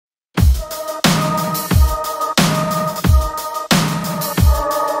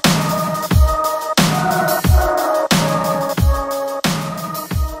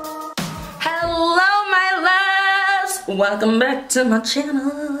Welcome back to my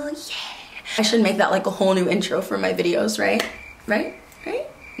channel. Yeah. I should make that like a whole new intro for my videos, right? Right?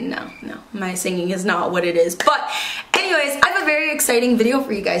 No, my singing is not what it is. But anyways, I have a very exciting video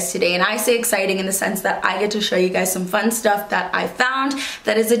for you guys today, and I say exciting in the sense that I get to show you guys some fun stuff that I found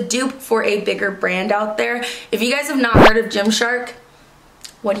that is a dupe for a bigger brand out there. If you guys have not heard of Gymshark,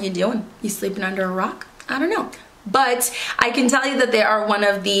 what are you doing? You sleeping under a rock? I don't know. But I can tell you that they are one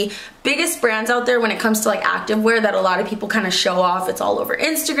of the biggest brands out there when it comes to like activewear that a lot of people kind of show off. It's all over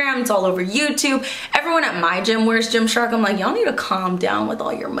Instagram, it's all over YouTube. Everyone at my gym wears Gymshark. I'm like, y'all need to calm down with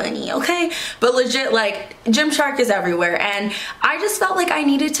all your money, okay? But legit, like, Gymshark is everywhere. And I just felt like I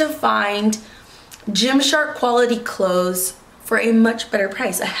needed to find Gymshark quality clothes for a much better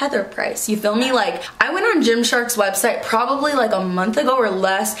price, a Heather price, you feel me? Like, I went on Gymshark's website probably like a month ago or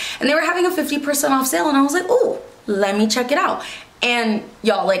less, and they were having a 50% off sale, and I was like, oh, let me check it out. And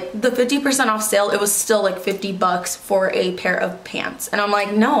y'all, like, the 50% off sale, it was still like 50 bucks for a pair of pants. And I'm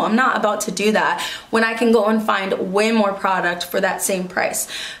like, no, I'm not about to do that when I can go and find way more product for that same price.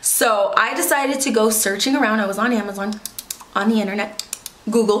 So I decided to go searching around. I was on Amazon, on the internet,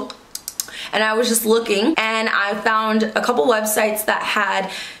 Google, and I was just looking, and I found a couple websites that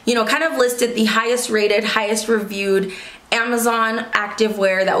had, you know, kind of listed the highest rated, highest reviewed Amazon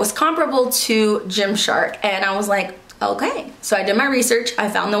activewear that was comparable to Gymshark. And I was like, okay. So I did my research, I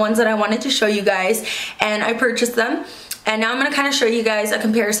found the ones that I wanted to show you guys, and I purchased them. And now I'm gonna kind of show you guys a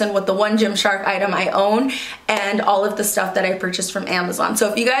comparison with the one Gymshark item I own and all of the stuff that I purchased from Amazon.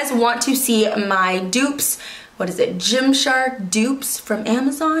 So if you guys want to see my dupes, what is it, Gymshark Dupes from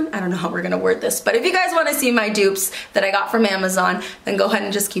Amazon? I don't know how we're gonna word this, but if you guys wanna see my dupes that I got from Amazon, then go ahead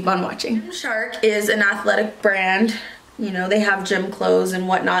and just keep on watching. Gymshark is an athletic brand. You know, they have gym clothes and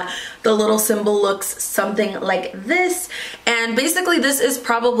whatnot. The little symbol looks something like this. And basically this is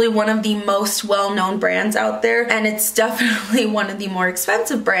probably one of the most well-known brands out there, and it's definitely one of the more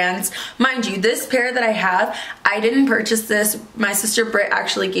expensive brands. Mind you, this pair that I have, I didn't purchase this. My sister Britt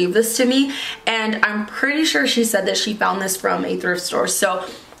actually gave this to me, and I'm pretty sure she said that she found this from a thrift store. So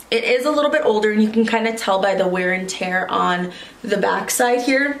it is a little bit older, and you can kind of tell by the wear and tear on the back side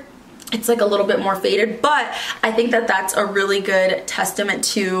here. It's like a little bit more faded, but I think that that's a really good testament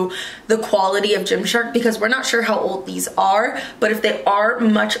to the quality of Gymshark, because we're not sure how old these are, but if they are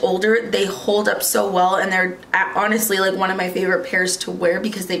much older, they hold up so well, and they're honestly like one of my favorite pairs to wear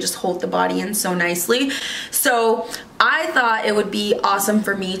because they just hold the body in so nicely. So I thought it would be awesome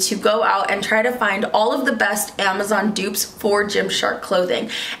for me to go out and try to find all of the best Amazon dupes for Gymshark clothing.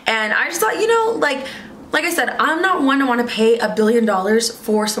 And I just thought, you know, like I said, I'm not one to want to pay $1 billion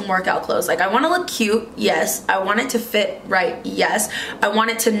for some workout clothes. Like, I want to look cute, yes. I want it to fit right, yes. I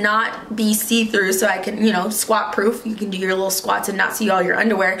want it to not be see-through so I can, you know, squat proof. You can do your little squats and not see all your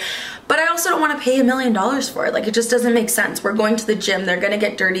underwear. But I also don't want to pay $1 million for it. Like, it just doesn't make sense. We're going to the gym. They're going to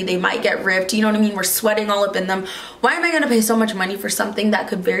get dirty. They might get ripped. You know what I mean? We're sweating all up in them. Why am I going to pay so much money for something that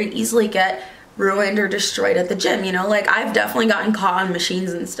could very easily get ruined or destroyed at the gym? You know, like, I've definitely gotten caught on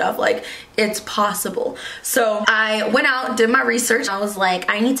machines and stuff. Like, it's possible. So I went out, did my research. I was like,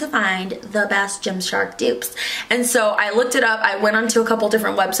 I need to find the best Gymshark dupes. And so I looked it up. I went onto a couple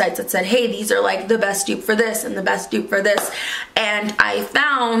different websites that said, hey, these are like the best dupe for this and the best dupe for this. And I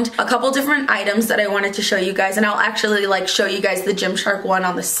found a couple different items that I wanted to show you guys, and I'll actually like show you guys the Gymshark one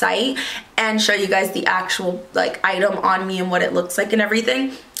on the site and show you guys the actual like item on me and what it looks like and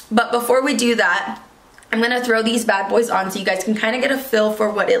everything. But before we do that, I'm gonna throw these bad boys on so you guys can kind of get a feel for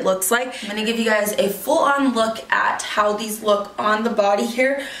what it looks like. I'm gonna give you guys a full-on look at how these look on the body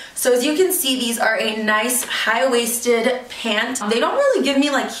here. So as you can see, these are a nice high-waisted pant. They don't really give me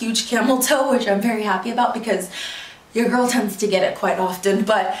like huge camel toe, which I'm very happy about because your girl tends to get it quite often,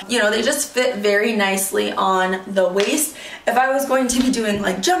 but you know, they just fit very nicely on the waist. If I was going to be doing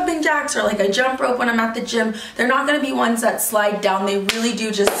like jumping jacks or like a jump rope when I'm at the gym, they're not gonna be ones that slide down. They really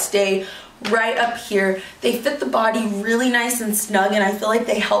do just stay right up here. They fit the body really nice and snug, and I feel like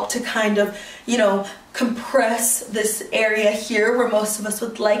they help to kind of, you know, compress this area here where most of us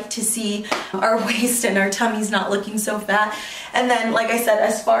would like to see our waist and our tummies not looking so fat. And then, like I said,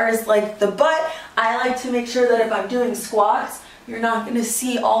 as far as like the butt, I like to make sure that if I'm doing squats, you're not going to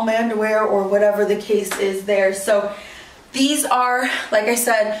see all my underwear or whatever the case is there. So these are, like I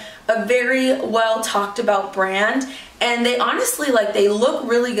said, a very well talked about brand, and they honestly, like, they look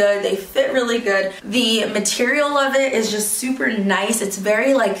really good, they fit really good. The material of it is just super nice. It's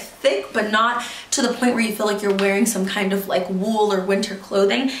very like thick, but not to the point where you feel like you're wearing some kind of like wool or winter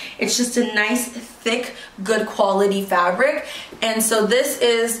clothing. It's just a nice, thick, good quality fabric. And so this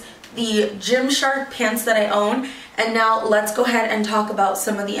is the Gymshark pants that I own. And now let's go ahead and talk about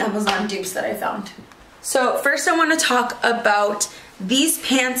some of the Amazon dupes that I found. So first I want to talk about these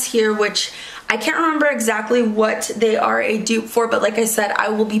pants here, which I can't remember exactly what they are a dupe for, but like I said, I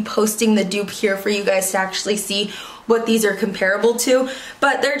will be posting the dupe here for you guys to actually see what these are comparable to.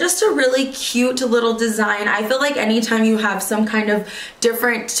 But they're just a really cute little design. I feel like anytime you have some kind of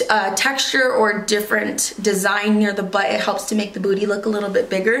different texture or different design near the butt, it helps to make the booty look a little bit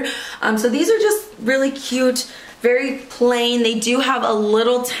bigger. So these are just really cute, very plain. They do have a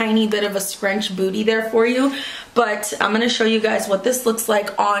little tiny bit of a scrunch booty there for you, but I'm gonna show you guys what this looks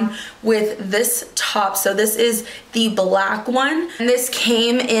like on with this top. So this is the black one, and this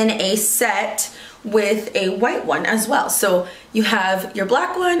came in a set with a white one as well. So you have your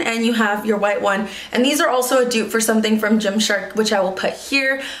black one and you have your white one, and these are also a dupe for something from Gymshark, which I will put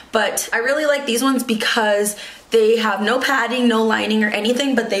here. But I really like these ones because they have no padding, no lining or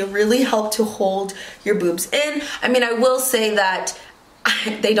anything, but they really help to hold your boobs in. I mean, I will say that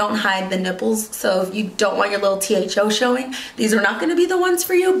they don't hide the nipples, so if you don't want your little THO showing, these are not going to be the ones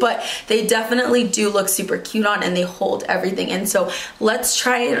for you, but they definitely do look super cute on, and they hold everything in. So let's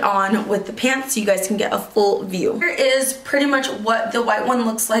try it on with the pants so you guys can get a full view. Here is pretty much what the white one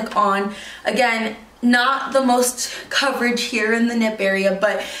looks like on. Again, not the most coverage here in the nip area,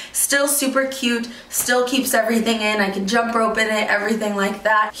 but still super cute, still keeps everything in. I can jump rope in it, everything like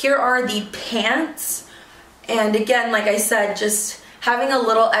that. Here are the pants, and again, like I said, just having a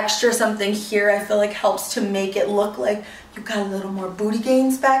little extra something here I feel like helps to make it look like you got a little more booty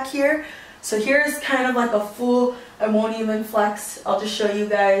gains back here. So here's kind of like a full, I won't even flex, I'll just show you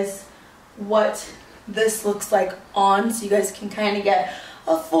guys what this looks like on so you guys can kind of get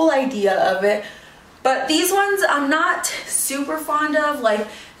a full idea of it. But these ones I'm not super fond of. Like,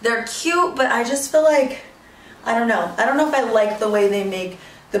 they're cute, but I just feel like, I don't know if I like the way they make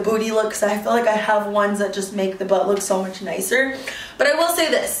the booty look, because I feel like I have ones that just make the butt look so much nicer. But I will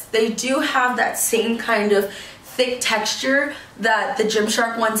say this, they do have that same kind of thick texture that the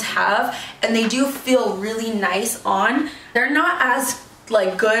Gymshark ones have, and they do feel really nice on. They're not as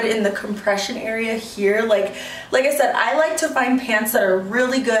like good in the compression area here. Like I said, I like to find pants that are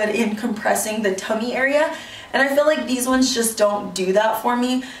really good in compressing the tummy area, and I feel like these ones just don't do that for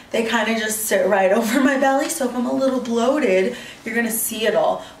me. They kind of just sit right over my belly, so if I'm a little bloated, you're gonna see it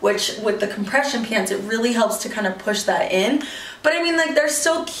all, which with the compression pants, it really helps to kind of push that in. But I mean, like, they're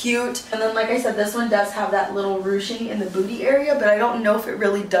still cute. And then like I said, this one does have that little ruching in the booty area, but I don't know if it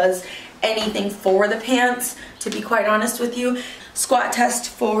really does anything for the pants, to be quite honest with you. Squat test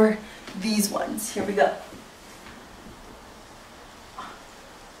for these ones. Here we go.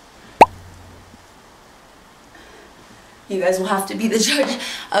 You guys will have to be the judge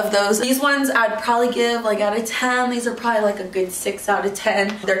of those. These ones I'd probably give like out of 10. These are probably like a good 6 out of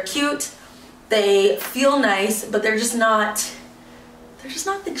 10. They're cute, they feel nice, but they're just not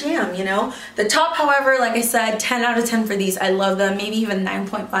the jam, you know? The top, however, like I said, 10 out of 10 for these. I love them, maybe even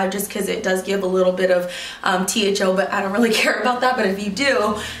 9.5 just because it does give a little bit of THO, but I don't really care about that. But if you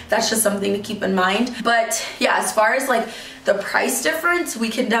do, that's just something to keep in mind. But yeah, as far as like the price difference, we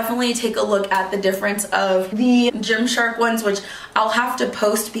can definitely take a look at the difference of the Gymshark ones, which I'll have to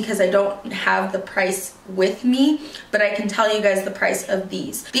post because I don't have the price with me, but I can tell you guys the price of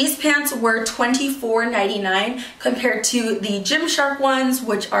these. These pants were $24.99 compared to the Gymshark ones,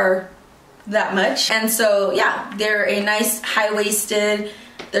 which are that much. And so yeah, they're a nice high-waisted,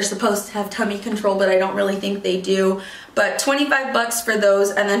 they're supposed to have tummy control, but I don't really think they do. But 25 bucks for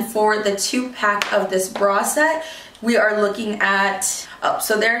those. And then for the 2-pack of this bra set, we are looking at, oh,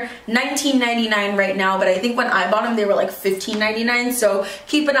 so they're $19.99 right now, but I think when I bought them, they were like $15.99, so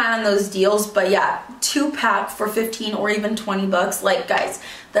keep an eye on those deals. But yeah, 2-pack for 15 or even 20 bucks, like, guys,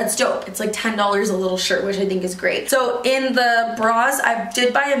 that's dope. It's like $10 a little shirt, which I think is great. So in the bras, I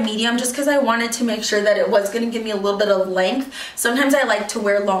did buy a medium just because I wanted to make sure that it was going to give me a little bit of length. Sometimes I like to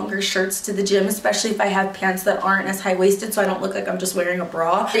wear longer shirts to the gym, especially if I have pants that aren't as high-waisted, so I don't look like I'm just wearing a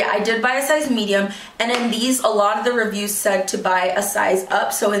bra. But yeah, I did buy a size medium, and in these, a lot of the reviews said to buy a size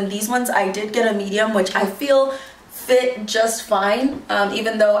up. So in these ones, I did get a medium, which I feel fit just fine,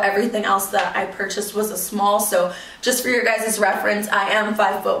 even though everything else that I purchased was a small. So just for your guys' reference, I am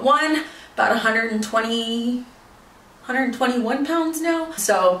 5'1", about 121 pounds now.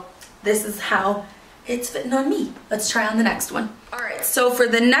 So this is how it's fitting on me. Let's try on the next one. All right, so for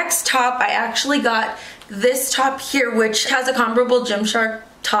the next top, I actually got this top here, which has a comparable Gymshark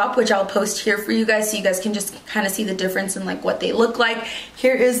top, which I'll post here for you guys so you guys can just kind of see the difference in like what they look like.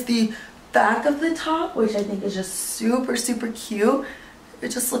 Here is the back of the top, which I think is just super, super cute. It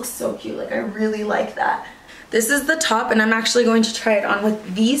just looks so cute. Like, I really like that. This is the top, and I'm actually going to try it on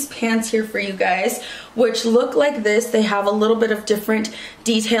with these pants here for you guys, which look like this. They have a little bit of different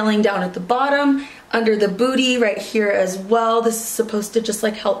detailing down at the bottom, under the booty right here as well. This is supposed to just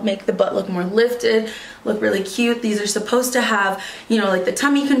like help make the butt look more lifted, look really cute. These are supposed to have, you know, like the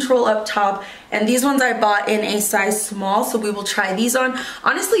tummy control up top, and these ones I bought in a size small, so we will try these on.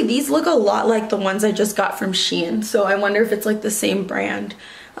 Honestly, these look a lot like the ones I just got from Shein, so I wonder if it's like the same brand.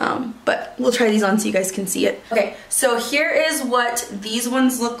 But we'll try these on so you guys can see it. Okay, so here is what these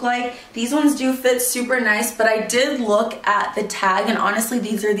ones look like. These ones do fit super nice, but I did look at the tag, and honestly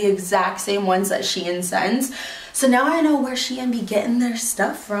these are the exact same ones that Shein sends. So now I know where Shein be getting their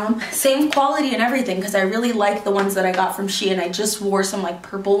stuff from. Same quality and everything, because I really like the ones that I got from Shein. I just wore some like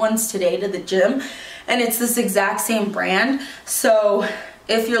purple ones today to the gym, and it's this exact same brand. So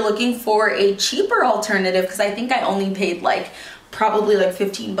if you're looking for a cheaper alternative, because I think I only paid like probably like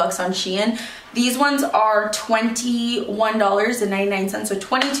 15 bucks on Shein. These ones are $21.99, so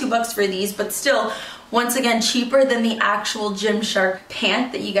 22 bucks for these, but still, once again, cheaper than the actual Gymshark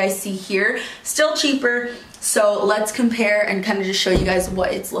pant that you guys see here. Still cheaper, so let's compare and kind of just show you guys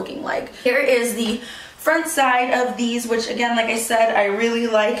what it's looking like. Here is the front side of these, which again, like I said, I really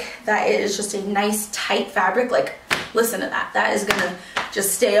like that it is just a nice tight fabric. Like, listen to that. That is gonna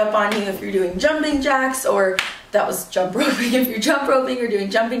just stay up on you if you're doing jumping jacks, or that was jump roping if you're jump roping or doing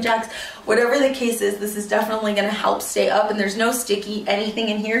jumping jacks. Whatever the case is, this is definitely gonna help stay up, and there's no sticky anything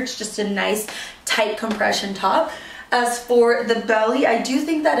in here. It's just a nice tight compression top. As for the belly, I do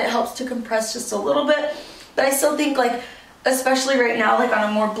think that it helps to compress just a little bit, but I still think, like, especially right now, like on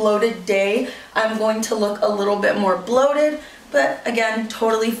a more bloated day, I'm going to look a little bit more bloated. But again,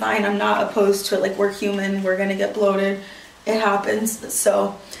 totally fine. I'm not opposed to it. Like, we're human, we're gonna get bloated. It happens.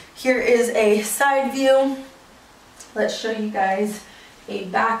 So here is a side view. Let's show you guys a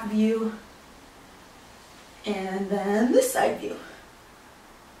back view, and then this side view.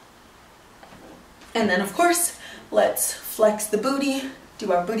 And then of course, let's flex the booty,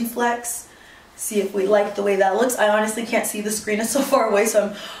 do our booty flex, see if we like the way that looks. I honestly can't see the screen, it's so far away, so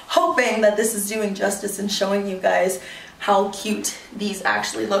I'm hoping that this is doing justice and showing you guys how cute these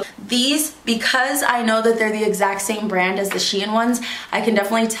actually look. These, because I know that they're the exact same brand as the Shein ones, I can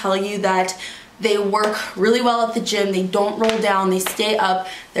definitely tell you that they work really well at the gym. They don't roll down, they stay up,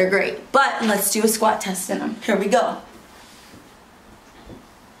 they're great. But let's do a squat test in them. Here we go.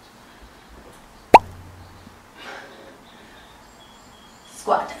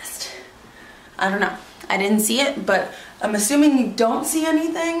 Squat test. I don't know. I didn't see it, but I'm assuming you don't see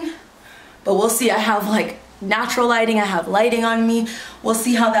anything. But we'll see. I have like natural lighting, I have lighting on me. We'll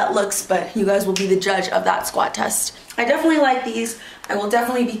see how that looks, but you guys will be the judge of that squat test. I definitely like these. I will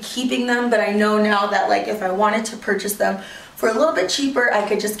definitely be keeping them, but I know now that, like, if I wanted to purchase them for a little bit cheaper, I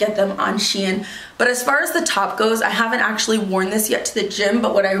could just get them on Shein. But as far as the top goes, I haven't actually worn this yet to the gym,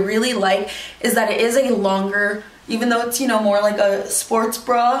 but what I really like is that it is a longer, even though it's, you know, more like a sports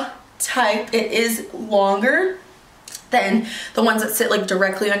bra type, it is longer than the ones that sit like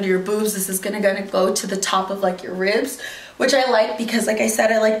directly under your boobs. This is gonna go to the top of like your ribs, which I like because, like I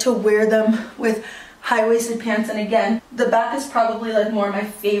said, I like to wear them with high-waisted pants. And again, the back is probably like more my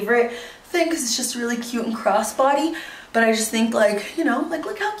favorite thing because it's just really cute and crossbody. But I just think, like, you know, like,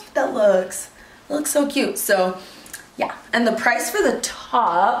 look how cute that looks. It looks so cute. So yeah, and the price for the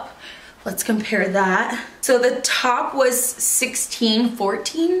top, let's compare that. So the top was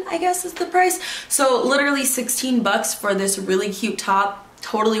 $16.14, I guess is the price. So literally 16 bucks for this really cute top.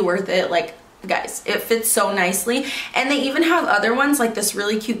 Totally worth it. Like, guys, it fits so nicely. And they even have other ones, like this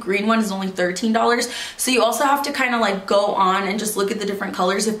really cute green one is only $13. So you also have to kind of like go on and just look at the different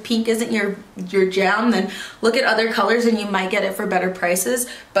colors. If pink isn't your jam, then look at other colors and you might get it for better prices.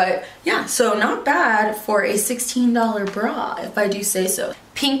 But yeah, so not bad for a $16 bra, if I do say so.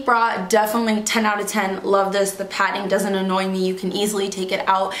 Pink bra, definitely 10 out of 10. Love this. The padding doesn't annoy me. You can easily take it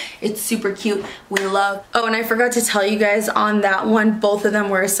out. It's super cute. We love. Oh, and I forgot to tell you guys on that one, both of them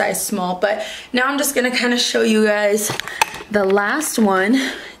were a size small. But now I'm just gonna kind of show you guys the last one.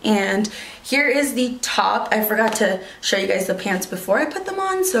 And here is the top. I forgot to show you guys the pants before I put them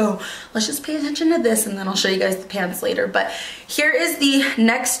on, so let's just pay attention to this and then I'll show you guys the pants later. But here is the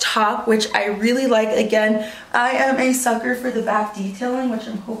next top, which I really like. Again, I am a sucker for the back detailing, which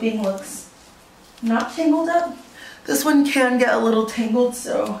I'm hoping looks not tangled up. This one can get a little tangled,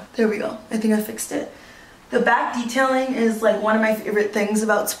 so there we go. I think I fixed it. The back detailing is like one of my favorite things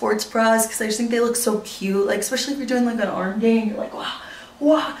about sports bras because I just think they look so cute, like especially if you're doing like an arm day and you're like, wow,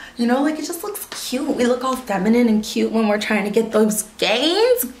 wow, you know, like it just looks cute. We look all feminine and cute when we're trying to get those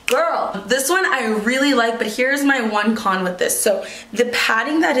gains. Girl, this one I really like, but here's my one con with this. So the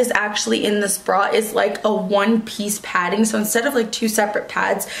padding that is actually in this bra is like a one-piece padding. So instead of like two separate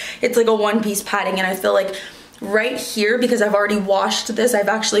pads, it's like a one-piece padding, and I feel like right here, because I've already washed this, I've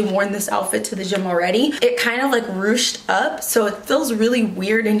actually worn this outfit to the gym already, it kind of like ruched up, so it feels really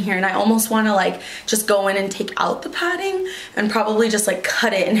weird in here, and I almost want to like just go in and take out the padding and probably just like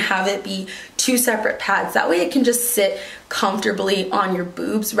cut it and have it be 2 separate pads. That way it can just sit comfortably on your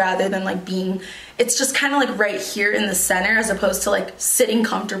boobs rather than like being, it's just kind of like right here in the center as opposed to like sitting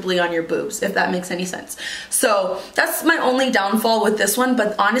comfortably on your boobs, if that makes any sense. So that's my only downfall with this one,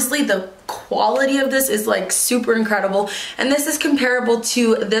 but honestly the quality of this is like super incredible, and this is comparable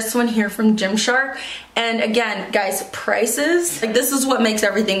to this one here from Gymshark. And again, guys, prices, like this is what makes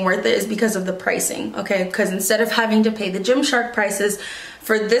everything worth it, is because of the pricing, okay? Because instead of having to pay the Gymshark prices,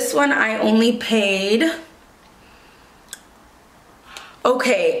 for this one I only paid,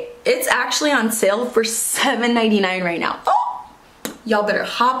 okay, it's actually on sale for $7.99 right now. Oh, y'all better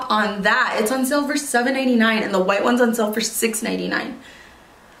hop on that. It's on sale for $7.99, and the white one's on sale for $6.99.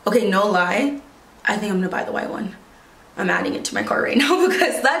 Okay, no lie, I think I'm gonna buy the white one. I'm adding it to my cart right now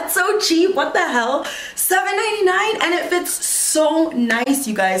because that's so cheap. What the hell? $7.99, and it fits so nice,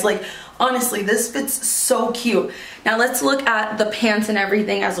 you guys. Like, honestly, this fits so cute. Now let's look at the pants and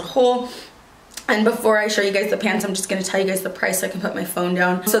everything as a whole. And before I show you guys the pants, I'm just gonna tell you guys the price so I can put my phone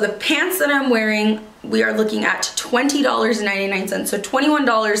down. So the pants that I'm wearing, we are looking at $20.99, so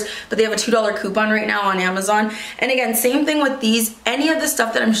 $21, but they have a $2 coupon right now on Amazon. And again, same thing with these. Any of the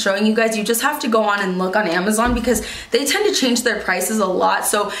stuff that I'm showing you guys, you just have to go on and look on Amazon because they tend to change their prices a lot.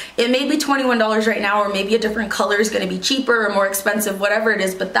 So it may be $21 right now, or maybe a different color is gonna be cheaper or more expensive, whatever it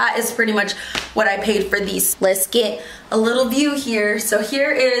is, but that is pretty much what I paid for these. Let's get a little view here. So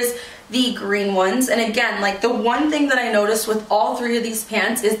here is the green ones, and again, like the one thing that I noticed with all 3 of these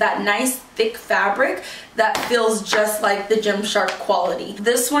pants is that nice thick fabric that feels just like the Gymshark quality.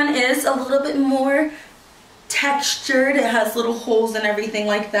 This one is a little bit more textured, it has little holes and everything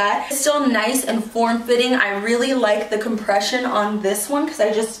like that. It's still nice and form-fitting. I really like the compression on this one because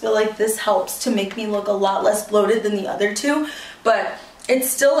I just feel like this helps to make me look a lot less bloated than the other 2, but it's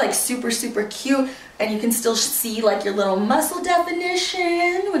still like super cute, and you can still see like your little muscle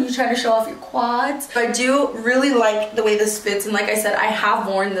definition when you try to show off your quads. I do really like the way this fits, and like I said, I have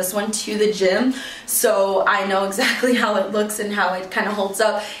worn this one to the gym, so I know exactly how it looks and how it kind of holds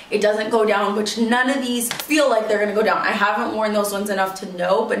up. It doesn't go down, which none of these feel like they're gonna go down. I haven't worn those ones enough to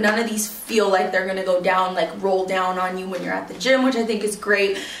know, but none of these feel like they're gonna go down, like roll down on you when you're at the gym, which I think is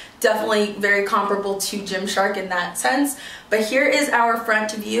great. Definitely very comparable to Gymshark in that sense. But here is our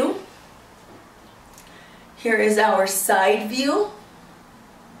front view. Here is our side view.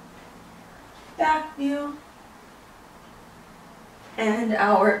 Back view. And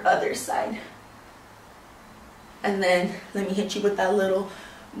our other side. And then let me hit you with that little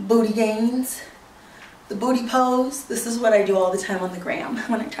booty gains. The booty pose. This is what I do all the time on the gram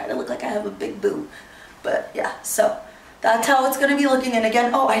when I try to look like I have a big boob. But yeah, so that's how it's gonna be looking. And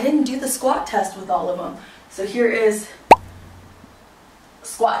again, oh, I didn't do the squat test with all of them. So here is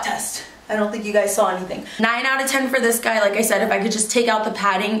squat test. I don't think you guys saw anything. 9 out of 10 for this guy. Like I said, if I could just take out the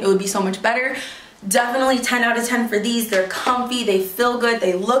padding, it would be so much better. Definitely 10 out of 10 for these. They're comfy, they feel good,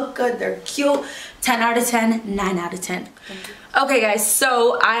 they look good, they're cute. 10 out of 10, 9 out of 10. Okay guys,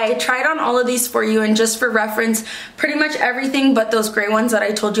 so I tried on all of these for you, and just for reference, pretty much everything but those gray ones that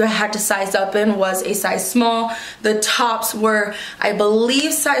I told you I had to size up in was a size small. The tops were, I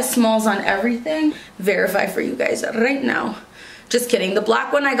believe, size smalls on everything. Verify for you guys right now. Just kidding. The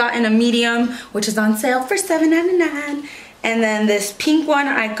black one I got in a medium, which is on sale for $7.99. And then this pink one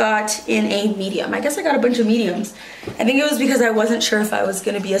I got in a medium. I guess I got a bunch of mediums. I think it was because I wasn't sure if I was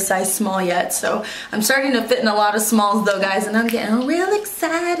gonna be a size small yet. So I'm starting to fit in a lot of smalls though, guys, and I'm getting real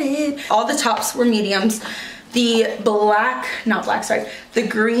excited. All the tops were mediums. The the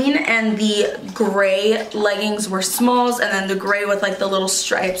green and the gray leggings were smalls, and then the gray with like the little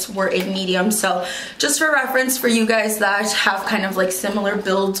stripes were a medium. So just for reference for you guys that have kind of like similar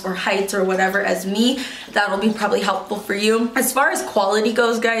builds or heights or whatever as me, that'll be probably helpful for you. As far as quality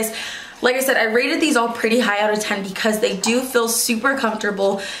goes, guys, like I said, I rated these all pretty high out of 10 because they do feel super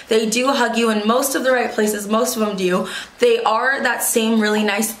comfortable. They do hug you in most of the right places. Most of them do. They are that same really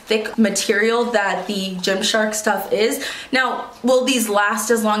nice thick material that the Gymshark stuff is. Now, will these last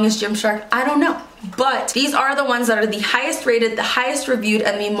as long as Gymshark? I don't know. But these are the ones that are the highest rated, the highest reviewed,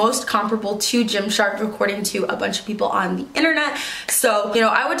 and the most comparable to Gymshark according to a bunch of people on the internet. So, you know,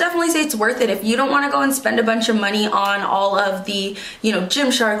 I would definitely say it's worth it. If you don't want to go and spend a bunch of money on all of the, you know,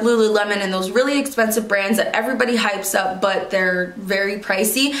 Gymshark, Lululemon, and those really expensive brands that everybody hypes up, but they're very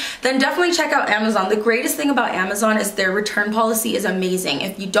pricey, then definitely check out Amazon. The greatest thing about Amazon is their return policy is amazing.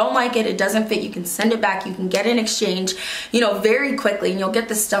 If you don't like it, it doesn't fit, you can send it back, you can get an exchange, you know, very quickly, and you'll get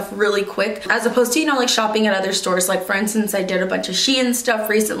this stuff really quick, as opposed opposed to, you know, like shopping at other stores. Like for instance, I did a bunch of Shein stuff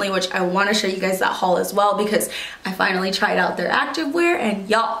recently, which I want to show you guys that haul as well, because I finally tried out their activewear and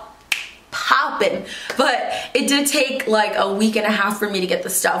y'all, popping. But it did take like a week and a half for me to get the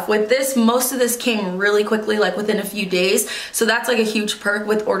stuff. With this, most of this came really quickly, like within a few days. So that's like a huge perk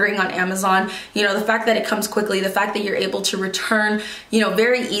with ordering on Amazon. You know, the fact that it comes quickly, the fact that you're able to return, you know,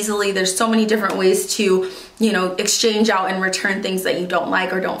 very easily. There's so many different ways to, you know, exchange out and return things that you don't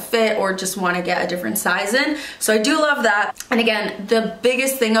like or don't fit or just want to get a different size in. So I do love that. And again, the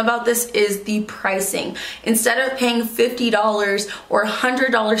biggest thing about this is the pricing. Instead of paying $50 or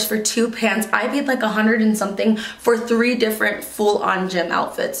 $100 for 2 pants, I paid like $100 and something for 3 different full-on gym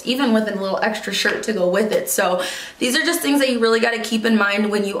outfits, even with a little extra shirt to go with it. So these are just things that you really got to keep in mind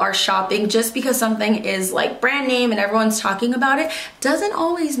when you are shopping. Just because something is like brand name and everyone's talking about it doesn't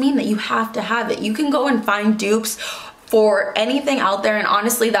always mean that you have to have it. You can go and find dupes for anything out there, and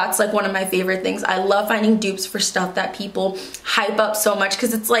honestly that's like one of my favorite things. I love finding dupes for stuff that people hype up so much,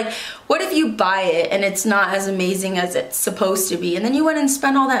 because it's like, what if you buy it and it's not as amazing as it's supposed to be, and then you went and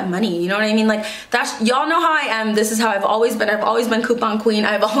spend all that money, you know what I mean? Like, that's, y'all know how I am. This is how I've always been coupon queen.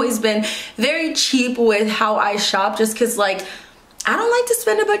 I've always been very cheap with how I shop, just because like I don't like to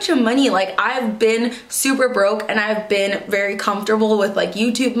spend a bunch of money. Like, I've been super broke and I've been very comfortable with like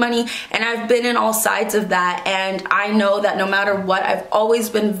YouTube money, and I've been in all sides of that, and I know that no matter what, I've always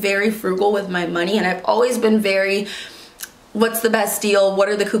been very frugal with my money, and I've always been very, what's the best deal, what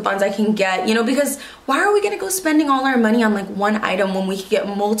are the coupons I can get, you know, because why are we gonna go spending all our money on like one item when we can get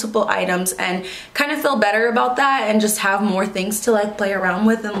multiple items and kind of feel better about that and just have more things to like play around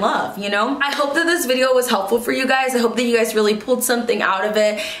with and love, you know? I hope that this video was helpful for you guys. I hope that you guys really pulled something out of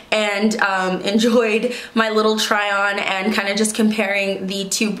it and enjoyed my little try on and kind of just comparing the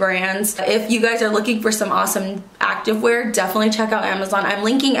 2 brands. If you guys are looking for some awesome activewear, definitely check out Amazon. I'm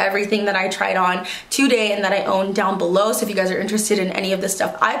linking everything that I tried on today and that I own down below, so if you guys are interested in any of the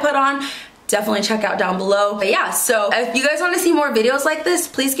stuff I put on, definitely check out down below. But yeah, so if you guys want to see more videos like this,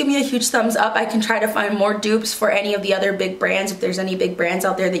 please give me a huge thumbs up. I can try to find more dupes for any of the other big brands. If there's any big brands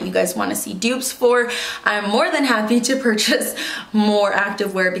out there that you guys want to see dupes for, I'm more than happy to purchase more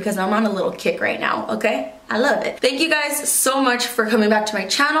activewear because I'm on a little kick right now, okay? I love it. Thank you guys so much for coming back to my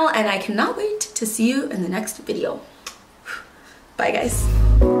channel, and I cannot wait to see you in the next video. Bye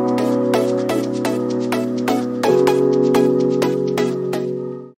guys.